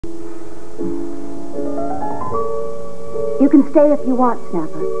You can stay if you want,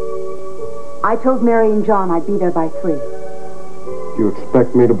 Snapper. I told Mary and John I'd be there by 3. Do you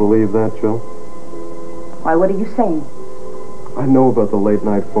expect me to believe that, Joe? Why, what are you saying? I know about the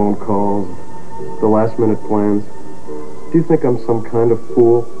late-night phone calls, the last-minute plans. Do you think I'm some kind of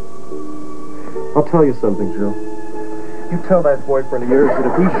fool? I'll tell you something, Joe. You tell that boyfriend of yours that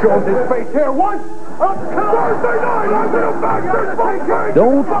if he shows his face here once, I'll kill him. Thursday night, I'll be a bastard.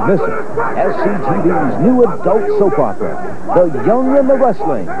 Don't miss it. SCTV's new adult soap opera, The Young and the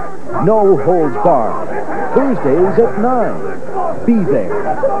Wrestling. No holds barred. Thursdays at 9. Be there.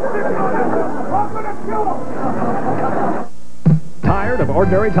 Tired of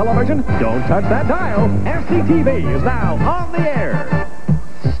ordinary television? Don't touch that dial. SCTV is now on the air.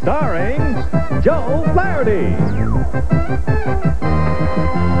 Starring Joe Flaherty,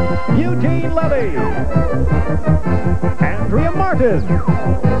 Eugene Levy, Andrea Martin,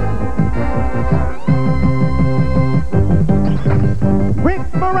 Rick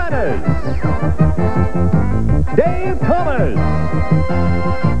Moranis, Dave Thomas,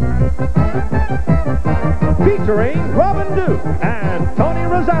 featuring Robin Duke and Tony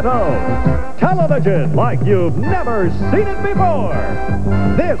Rosato. Television like you've never seen it before.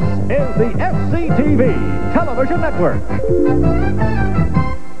 This is the SCTV Television Network.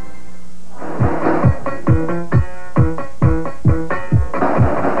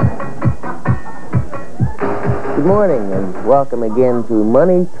 Good morning and welcome again to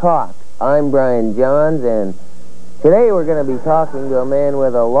Money Talk. I'm Brian Johns, and today we're going to be talking to a man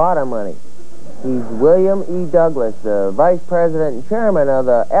with a lot of money. He's William E. Douglas, the Vice President and Chairman of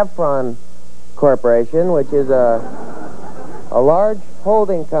the Efron Corporation, which is a large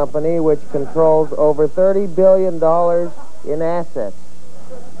holding company which controls over $30 billion in assets.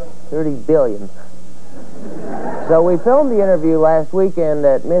 $30 billion. So we filmed the interview last weekend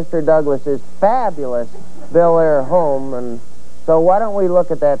at Mr. Douglas's fabulous Bel Air home, and so why don't we look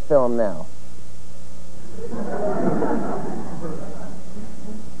at that film now?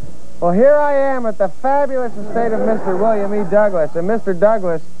 Well, here I am at the fabulous estate of Mr. William E. Douglas. And Mr.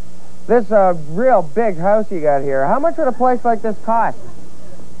 Douglas, this real big house you got here, how much would a place like this cost?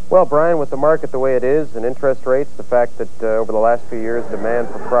 Well, Brian, with the market the way it is and interest rates, the fact that over the last few years demand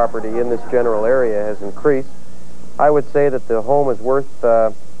for property in this general area has increased, I would say that the home is worth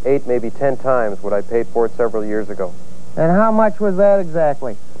 8, maybe 10 times what I paid for it several years ago. And how much was that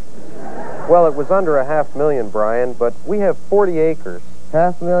exactly? Well, it was under $500,000, Brian, but we have 40 acres.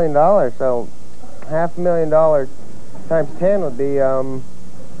 $500,000, so $500,000 times 10 would be, $5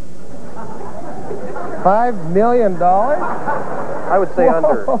 million? I would say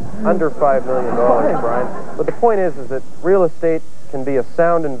under $5 million, Brian. But the point is that real estate can be a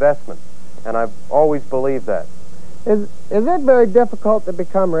sound investment, and I've always believed that. Is it very difficult to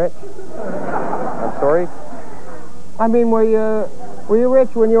become rich? I'm sorry? I mean, were you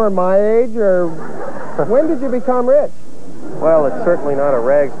rich when you were my age, or when did you become rich? Well, it's certainly not a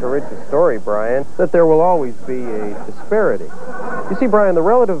rags to riches story, Brian, that there will always be a disparity. You see, Brian, the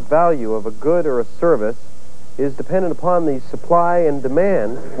relative value of a good or a service is dependent upon the supply and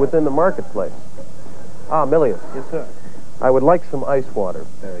demand within the marketplace. Ah, Milius. Yes, sir. I would like some ice water.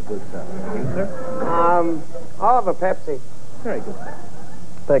 Very good, sir. You, sir? I'll have a Pepsi. Very good, sir.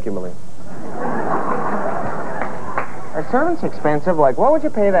 Thank you, Milius. Are servants expensive? Like, what would you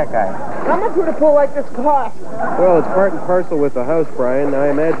pay that guy? How much would a pool like this cost? Well, it's part and parcel with the house, Brian. I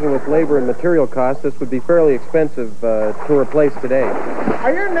imagine with labor and material costs, this would be fairly expensive to replace today.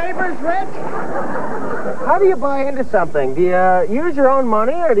 Are your neighbors rich? How do you buy into something? Do you use your own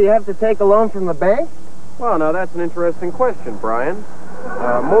money, or do you have to take a loan from the bank? Well, now, that's an interesting question, Brian.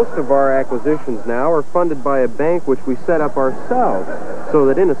 Most of our acquisitions now are funded by a bank which we set up ourselves, so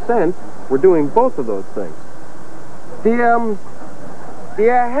that, in a sense, we're doing both of those things. Do you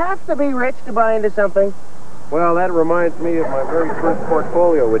have to be rich to buy into something? Well, that reminds me of my very first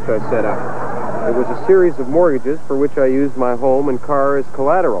portfolio which I set up. It was a series of mortgages for which I used my home and car as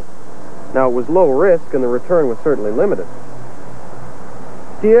collateral. Now, it was low risk, and the return was certainly limited.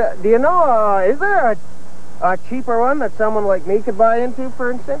 Do you know, is there a cheaper one that someone like me could buy into, for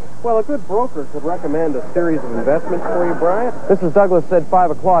instance? Well, a good broker could recommend a series of investments for you, Brian. Mrs. Douglas said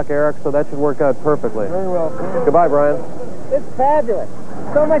 5 o'clock, Eric, so that should work out perfectly. Very well. Goodbye, Brian. It's fabulous.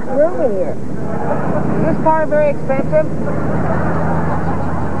 So much room in here. Is this car very expensive?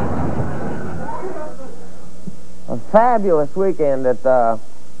 A fabulous weekend at the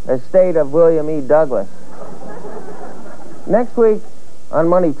estate of William E. Douglas. Next week on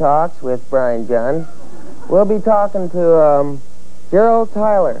Money Talks with Brian Johns, we'll be talking to Gerald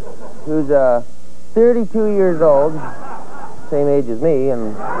Tyler, who's 32 years old, same age as me,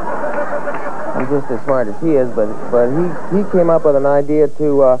 and I'm just as smart as he is, but he came up with an idea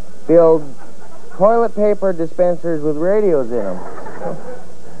to build toilet paper dispensers with radios in them.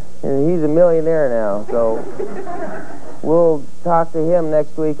 And he's a millionaire now, so we'll talk to him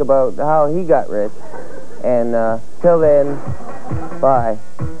next week about how he got rich. And till then, bye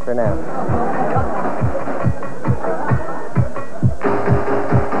for now.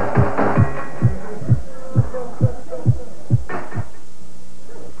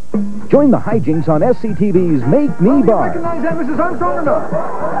 Join the hijinks on SCTV's Make Me Bar. Recognize that, Mrs. Armstrong, or not?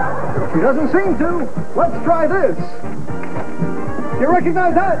 She doesn't seem to. Let's try this. You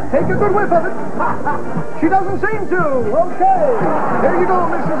recognize that? Take a good whiff of it. She doesn't seem to. Okay. There you go,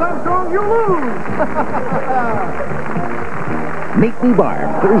 Mrs. Armstrong. You lose. Make Me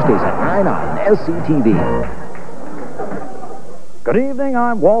Bar, Thursdays at 9 on SCTV. Good evening,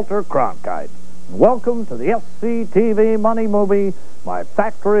 I'm Walter Cronkite. Welcome to the SCTV Money Movie, My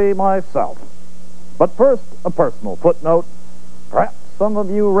Factory, Myself. But first, a personal footnote. Perhaps some of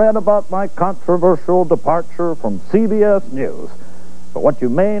you read about my controversial departure from CBS News. But what you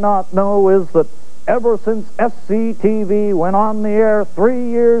may not know is that ever since SCTV went on the air 3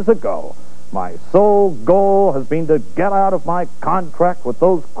 years ago, my sole goal has been to get out of my contract with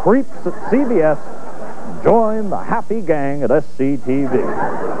those creeps at CBS and join the happy gang at SCTV.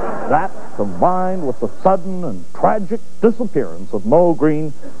 That, combined with the sudden and tragic disappearance of Mo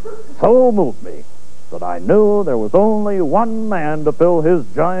Green, so moved me that I knew there was only one man to fill his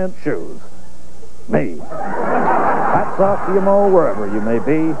giant shoes. Me. Hats off to you, Mo, wherever you may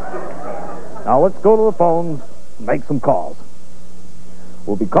be. Now let's go to the phones and make some calls.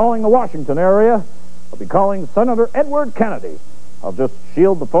 We'll be calling the Washington area. I'll be calling Senator Edward Kennedy. I'll just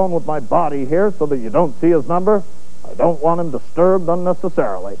shield the phone with my body here so that you don't see his number. I don't want him disturbed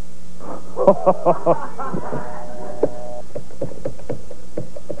unnecessarily.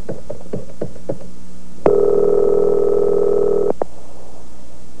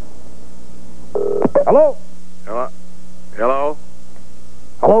 Hello? Hello? Hello?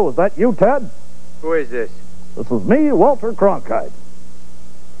 Hello, is that you, Ted? Who is this? This is me, Walter Cronkite.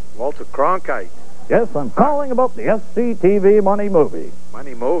 Walter Cronkite. Yes, I'm calling about the SCTV Money Movie.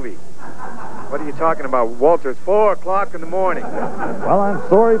 Money movie? What are you talking about, Walter? It's 4 o'clock in the morning. Well, I'm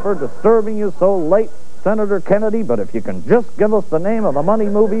sorry for disturbing you so late, Senator Kennedy, but if you can just give us the name of the money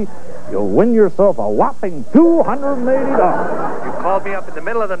movie, you'll win yourself a whopping $280. You called me up in the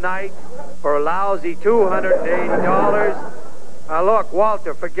middle of the night for a lousy $280. Look,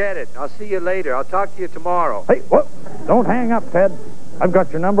 Walter, forget it. I'll see you later. I'll talk to you tomorrow. Hey, what? Don't hang up, Ted. I've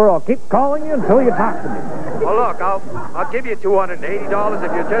got your number. I'll keep calling you until you talk to me. Well, look, I'll give you $280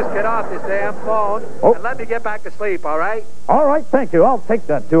 if you just get off this damn phone and let me get back to sleep, all right? All right, thank you. I'll take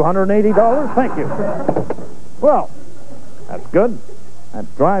that $280. Thank you. Well, that's good. That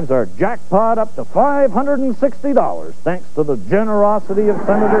drives our jackpot up to $560, thanks to the generosity of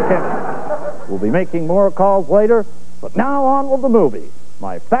Senator Kennedy. We'll be making more calls later, but now on with the movie,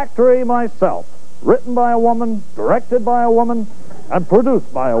 My Factory, Myself. Written by a woman, directed by a woman, and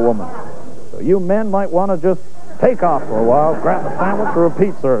produced by a woman. So you men might want to just take off for a while, grab a sandwich or a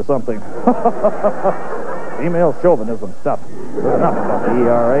pizza or something. Female chauvinism stuff. Good enough about the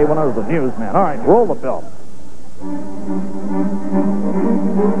ERA when I was a newsman. All right, roll the film.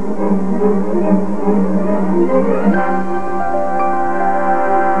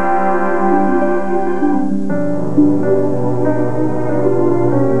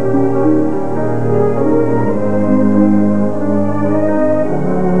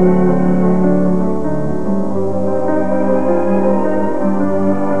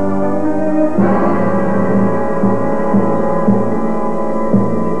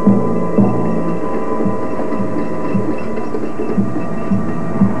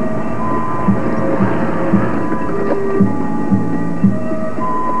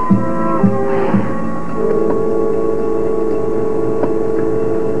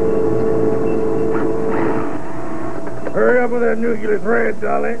 Nuclear thread,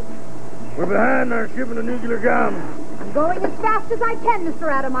 Dolly. We're behind our shipping of nuclear gum. I'm going as fast as I can, Mr.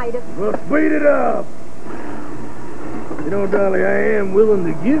 Adamitis. Well, speed it up. You know, Dolly, I am willing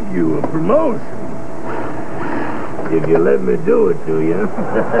to give you a promotion. If you let me do it to you.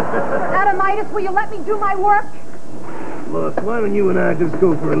 Adamitis, will you let me do my work? Look, why don't you and I just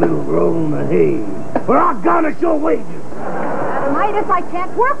go for a little roll in the hay? For I'll garnish your wages. Adamitis, I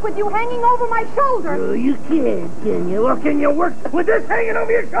can't work with you hanging over my shoulder. Oh, you can you? Well, can you work with this hanging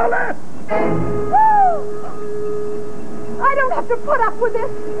over your shoulder? I don't have to put up with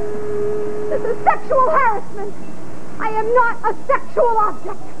this. This is sexual harassment. I am not a sexual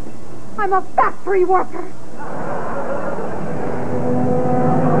object. I'm a factory worker.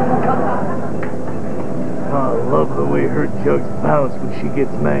 the way her jugs bounce when she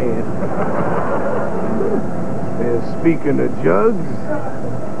gets mad. And speaking of jugs,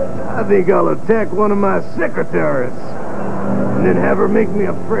 I think I'll attack one of my secretaries and then have her make me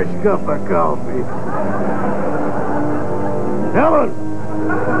a fresh cup of coffee. Helen!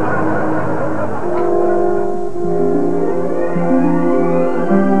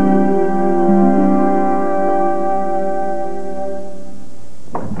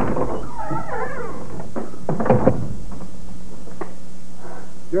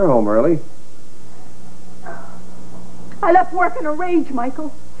 You're home early. I left work in a rage,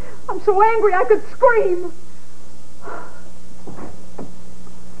 Michael. I'm so angry I could scream.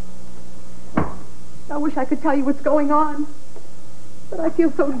 I wish I could tell you what's going on, but I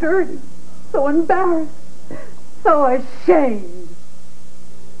feel so dirty, so embarrassed, so ashamed.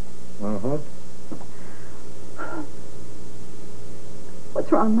 Uh-huh.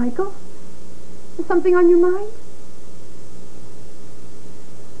 What's wrong, Michael? Is something on your mind?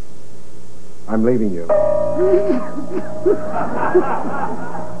 I'm leaving you.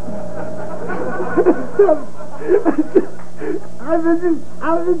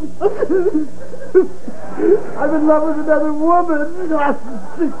 I'm in love with another woman.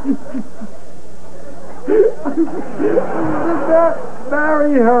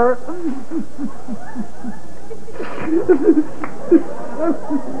 Marry her.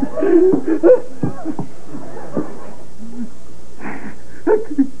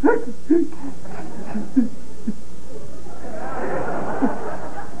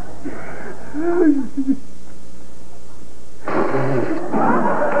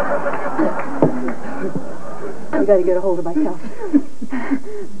 I've got to get a hold of myself.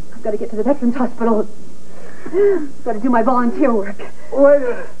 I've got to get to the Veterans Hospital. I've got to do my volunteer work. Wait a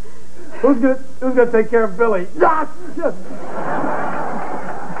minute. Who's gonna take care of Billy?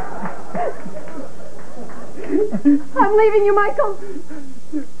 I'm leaving you, Michael.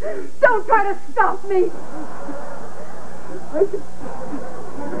 Don't try to stop me.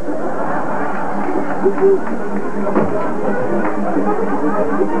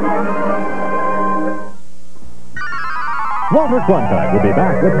 Walter Cronkite will be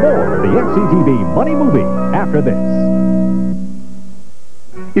back with more of the SCTV Money Movie after this.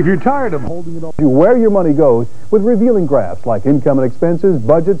 If you're tired of holding it all, where your money goes with revealing graphs like income and expenses,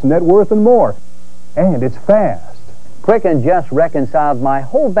 budgets, net worth, and more. And it's fast. Quicken just reconciled my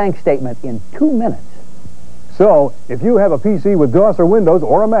whole bank statement in 2 minutes. So, if you have a PC with DOS or Windows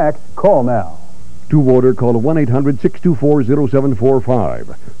or a Mac, call now. To order, call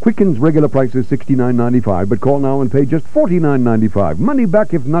 1-800-624-0745. Quicken's regular price is $69.95, but call now and pay just $49.95. Money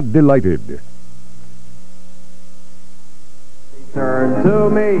back if not delighted. Turn to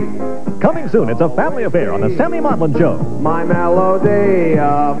me. Coming soon, it's a family affair on the Sammy Motlin Show. My melody.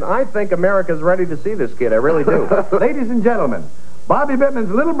 I think America's ready to see this kid. I really do. Ladies and gentlemen, Bobby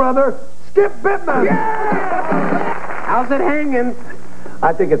Bittman's little brother, Skip Bittman. Yeah! How's it hanging?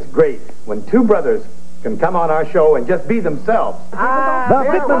 I think it's great when two brothers can come on our show and just be themselves. The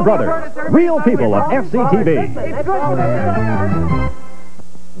Bittman Brothers, real people of SCTV.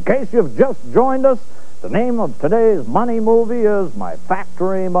 In case you've just joined us, the name of today's money movie is My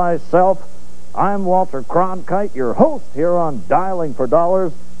Factory, Myself. I'm Walter Cronkite, your host here on Dialing for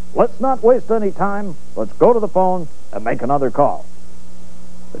Dollars. Let's not waste any time. Let's go to the phone and make another call.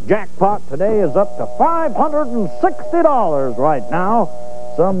 The jackpot today is up to $560 right now.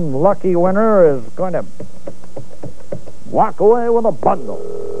 Some lucky winner is going to walk away with a bundle.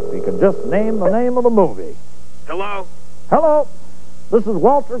 If you can just name the name of the movie. Hello? Hello. This is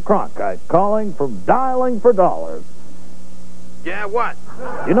Walter Cronkite calling from Dialing for Dollars. Yeah, what?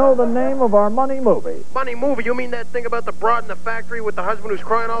 You know the name of our money movie? Money movie? You mean that thing about the broad in the factory with the husband who's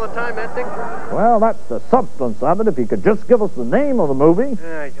crying all the time, that thing? Well, that's the substance of it. If you could just give us the name of the movie.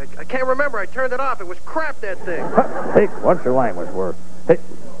 I can't remember. I turned it off. It was crap, that thing. Hey, what's your language word? Hey,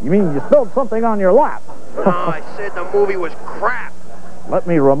 you mean you spilled something on your lap? No, I said the movie was crap. Let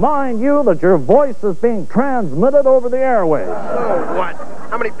me remind you that your voice is being transmitted over the airwaves. So what?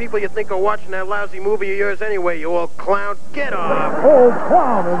 How many people you think are watching that lousy movie of yours anyway, you old clown? Get off! Old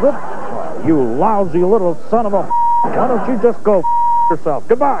clown, is it? Oh, you lousy little son of a... Why don't you just go yourself?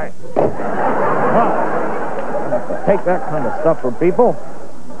 Goodbye. Well, take that kind of stuff from people.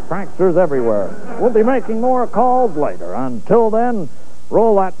 Pranksters everywhere. We'll be making more calls later. Until then,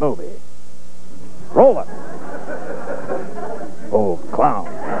 roll that movie. Roll it. Old clown.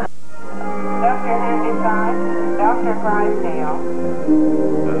 Dr. Henry Fine, Dr. Drysdale.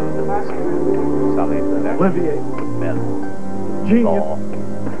 Olivier. Men. Genius.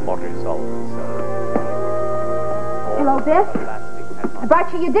 Hello, Biff. I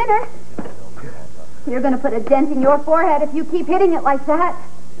brought you your dinner. You're going to put a dent in your forehead if you keep hitting it like that.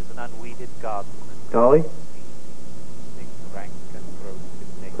 It is an unweeded garden. Dolly, Rank and growth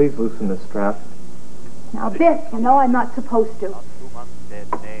in nature. please loosen this strap. Now, Biff, you know I'm not supposed to. Not 2 months dead,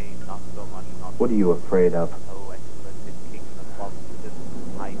 nay, not so much, not What are you afraid of? so excellent king of falsehood,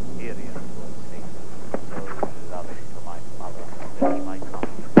 Hyperion was Satan, so loving to my mother, that he might not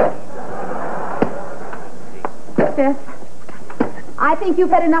Biff, I think you've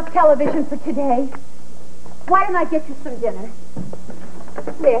had enough television for today. Why don't I get you some dinner?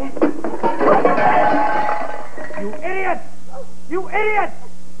 There. You idiot! You idiot!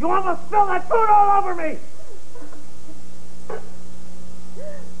 You almost spilled that food all over me!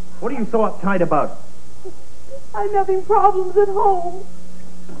 What are you so uptight about? I'm having problems at home.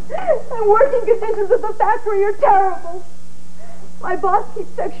 And working conditions at the factory are terrible. My boss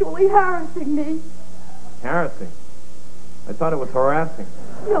keeps sexually harassing me. Harassing? I thought it was harassing.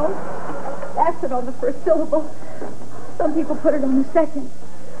 No, that's it on the first syllable. Some people put it on the second.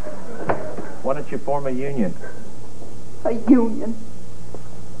 Why don't you form a union? A union.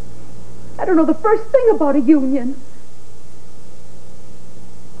 I don't know the first thing about a union.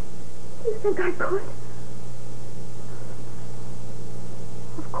 You think I could?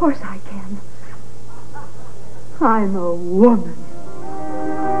 Of course I can. I'm a woman.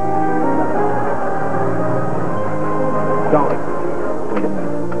 Dolly, wait a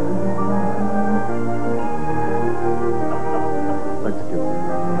minute. Let's do it.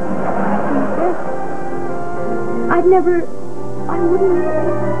 I wouldn't,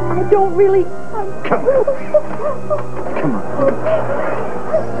 I don't really. Come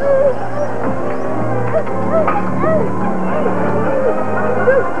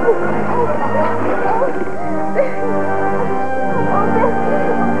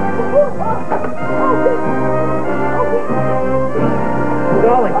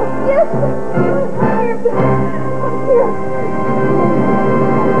Dolly. Yes.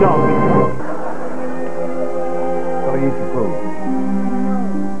 Dolly. Billy, eat your food.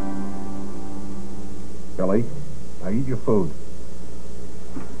 Billy, now eat your food.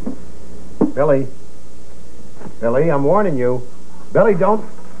 Billy. Billy, I'm warning you. Billy, don't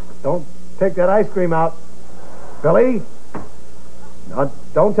take that ice cream out. Billy? Now,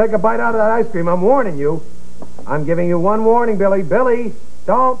 don't take a bite out of that ice cream. I'm warning you. I'm giving you one warning, Billy. Billy,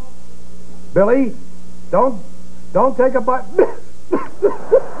 don't. Billy, don't take a bite.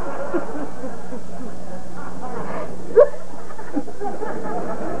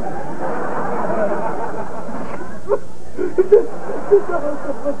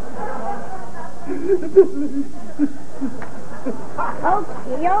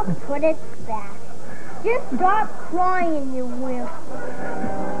 Okay, I'll put it back. Just stop crying, you wimp.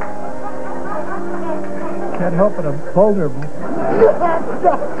 Can't help it, I'm vulnerable.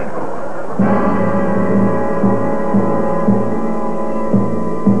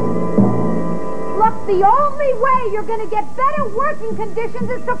 Look, the only way you're going to get better working conditions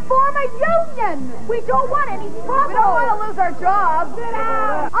is to form a union. We don't want any trouble. We don't want to lose our jobs. Sit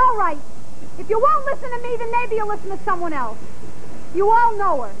down. All right. If you won't listen to me, then maybe you'll listen to someone else. You all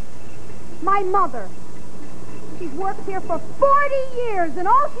know her. My mother. She's worked here for 40 years, and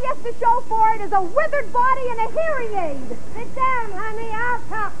all she has to show for it is a withered body and a hearing aid. Sit down, honey. I'll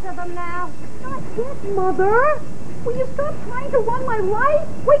talk to them now. Not yet, Mother. Will you stop trying to run my life?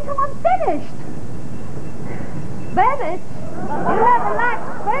 Wait till I'm finished. Spinach? You never liked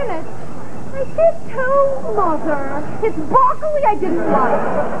spinach. I did too, Mother. It's broccoli I didn't like.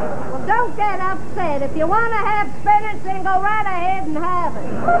 Well, don't get upset. If you want to have spinach, then go right ahead and have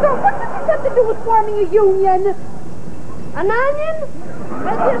it. Mother, what does this have to do with forming a union? An onion?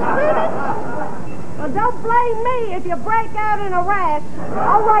 With your spinach? Well, don't blame me if you break out in a rash.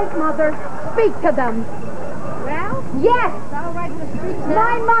 All right, Mother. Speak to them. Well? Yes. All right to speak now.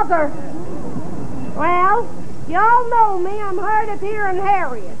 My mother. Well, you all know me. I'm hard of hearing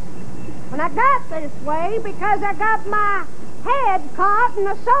Harriet. When I got this way, because I got my head caught in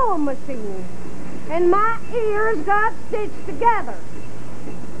a sewing machine, and my ears got stitched together.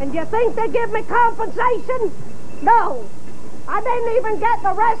 And you think they give me compensation? No. I didn't even get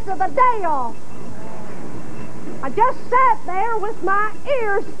the rest of the day off. I just sat there with my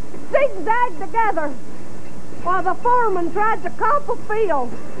ears zigzagged together while the foreman tried to comp a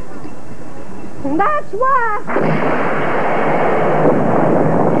field. And that's why...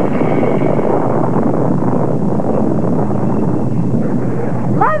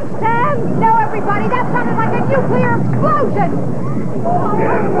 Lunchtime! No, everybody, that sounded like a nuclear explosion!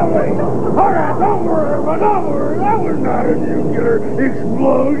 All right, don't worry. That was not a nuclear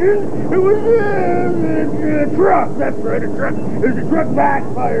explosion. It was a truck. That's right, a truck. It was a truck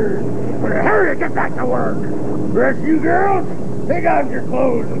backfired. Hurry, get back to work. The rest of you girls, take off your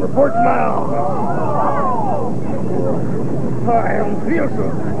clothes and report to my office. Oh, I don't feel so.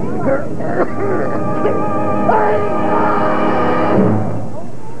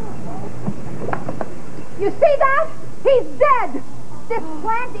 You see that? He's dead! This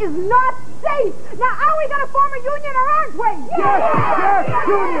plant is not safe! Now, are we going to form a union or aren't we? Yes!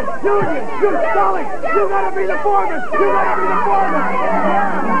 Union! Dolly, you gotta be the foreman!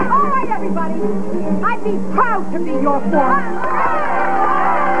 All right, everybody. I'd be proud to be your foreman.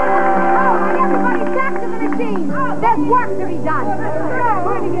 All right, everybody, back to the machine. There's work to be done.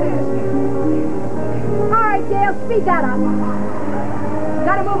 All right, Gail, speed that up.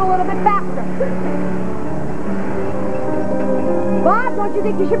 Gotta move a little bit faster. Bob, don't you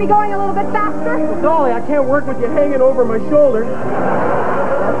think you should be going a little bit faster? Dolly, I can't work with you hanging over my shoulder.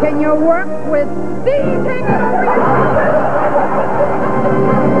 Can you work with these hanging over your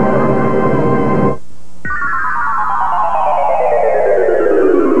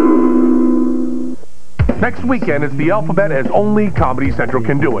Next weekend, it's the alphabet as only Comedy Central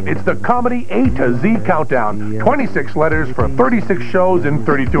can do it. It's the Comedy A to Z Countdown. 26 letters for 36 shows in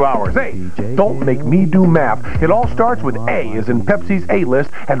 32 hours. Hey, don't make me do math. It all starts with A as in Pepsi's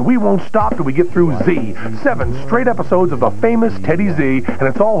A-list, and we won't stop till we get through Z. 7 straight episodes of the famous Teddy Z, and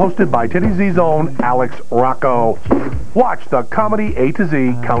it's all hosted by Teddy Z's own Alex Rocco. Watch the Comedy A to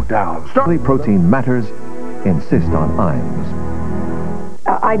Z Countdown. Protein matters. Insist on Iams.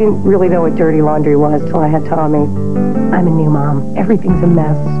 I didn't really know what dirty laundry was till I had Tommy. I'm a new mom. Everything's a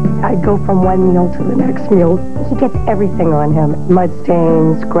mess. I go from one meal to the next meal. He gets everything on him. Mud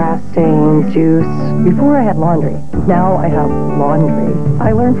stains, grass stains, juice. Before I had laundry. Now I have laundry.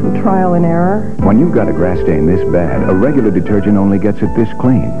 I learned from trial and error. When you've got a grass stain this bad, a regular detergent only gets it this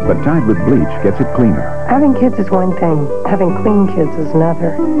clean. But Tide with bleach gets it cleaner. Having kids is one thing. Having clean kids is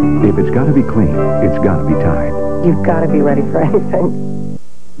another. If it's got to be clean, it's got to be Tide. You've got to be ready for anything.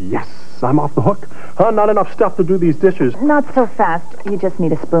 Yes, I'm off the hook. Not enough stuff to do these dishes. Not so fast. You just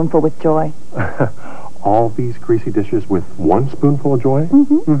need a spoonful with Joy. All these greasy dishes with one spoonful of Joy?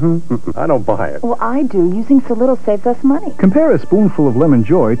 I don't buy it. Well, I do. Using so little saves us money. Compare a spoonful of Lemon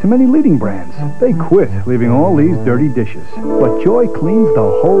Joy to many leading brands. They quit leaving all these dirty dishes. But Joy cleans the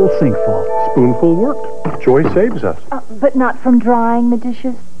whole sinkful. Spoonful worked. Joy saves us. But not from drying the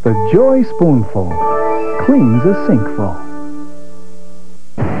dishes? The Joy spoonful cleans a sinkful.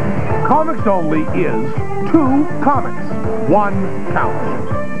 Comics Only is 2 comics, 1 couch.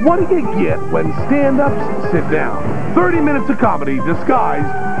 What do you get when stand-ups sit down? 30 minutes of comedy disguised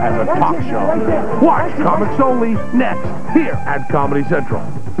as a talk show. Watch Comics Only next, here at Comedy Central.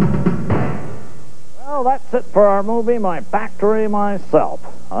 Well, that's it for our movie, My Factory, Myself.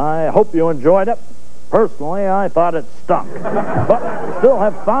 I hope you enjoyed it. Personally, I thought it stunk. But we still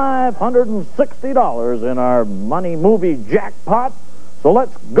have $560 in our money movie jackpot. So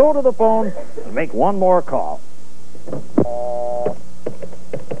let's go to the phone and make one more call.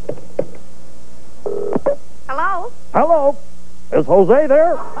 Hello? Hello? Is Jose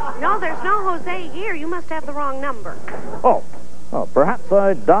there? No, there's no Jose here. You must have the wrong number. Oh, perhaps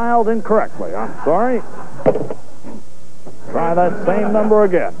I dialed incorrectly. I'm sorry. Try that same number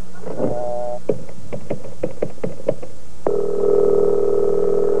again.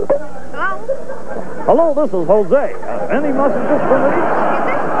 Hello, this is Jose. Any messages for me? Is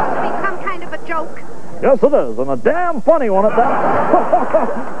this supposed to be some kind of a joke? Yes, it is, and a damn funny one at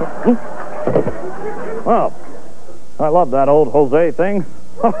that. Well, I love that old Jose thing.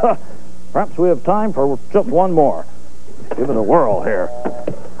 Perhaps we have time for just one more. Give it a whirl here.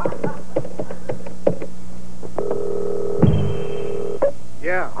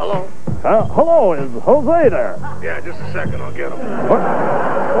 Yeah, hello. Hello, is Jose there? Yeah, just a second, I'll get him.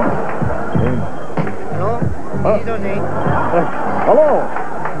 Hello.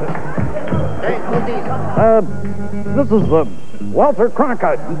 Hey, who's This is Walter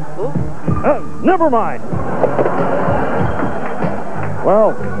Cronkite. Who? Never mind.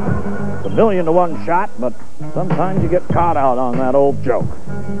 Well, it's a 1,000,000-to-1 shot, but sometimes you get caught out on that old joke.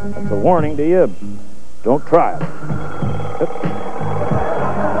 That's a warning to you. Don't try it.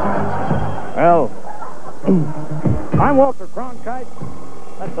 Well, I'm Walter Cronkite.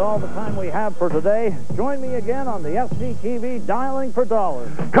 That's all the time we have for today. Join me again on the SCTV Dialing for Dollars.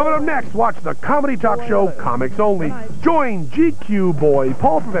 Coming up next, watch the comedy talk show Comics Only. Join GQ boy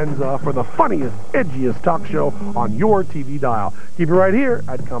Paul Provenza for the funniest, edgiest talk show on your TV dial. Keep it right here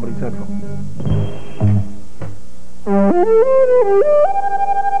at Comedy Central. Hi,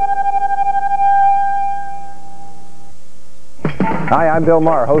 I'm Bill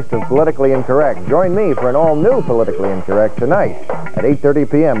Maher, host of Politically Incorrect. Join me for an all-new Politically Incorrect tonight at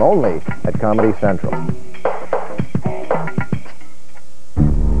 8:30 p.m. only at Comedy Central.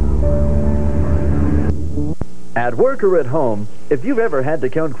 At work or at home, if you've ever had to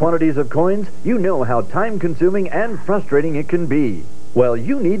count quantities of coins, you know how time-consuming and frustrating it can be. Well,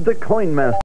 you need the Coin Master.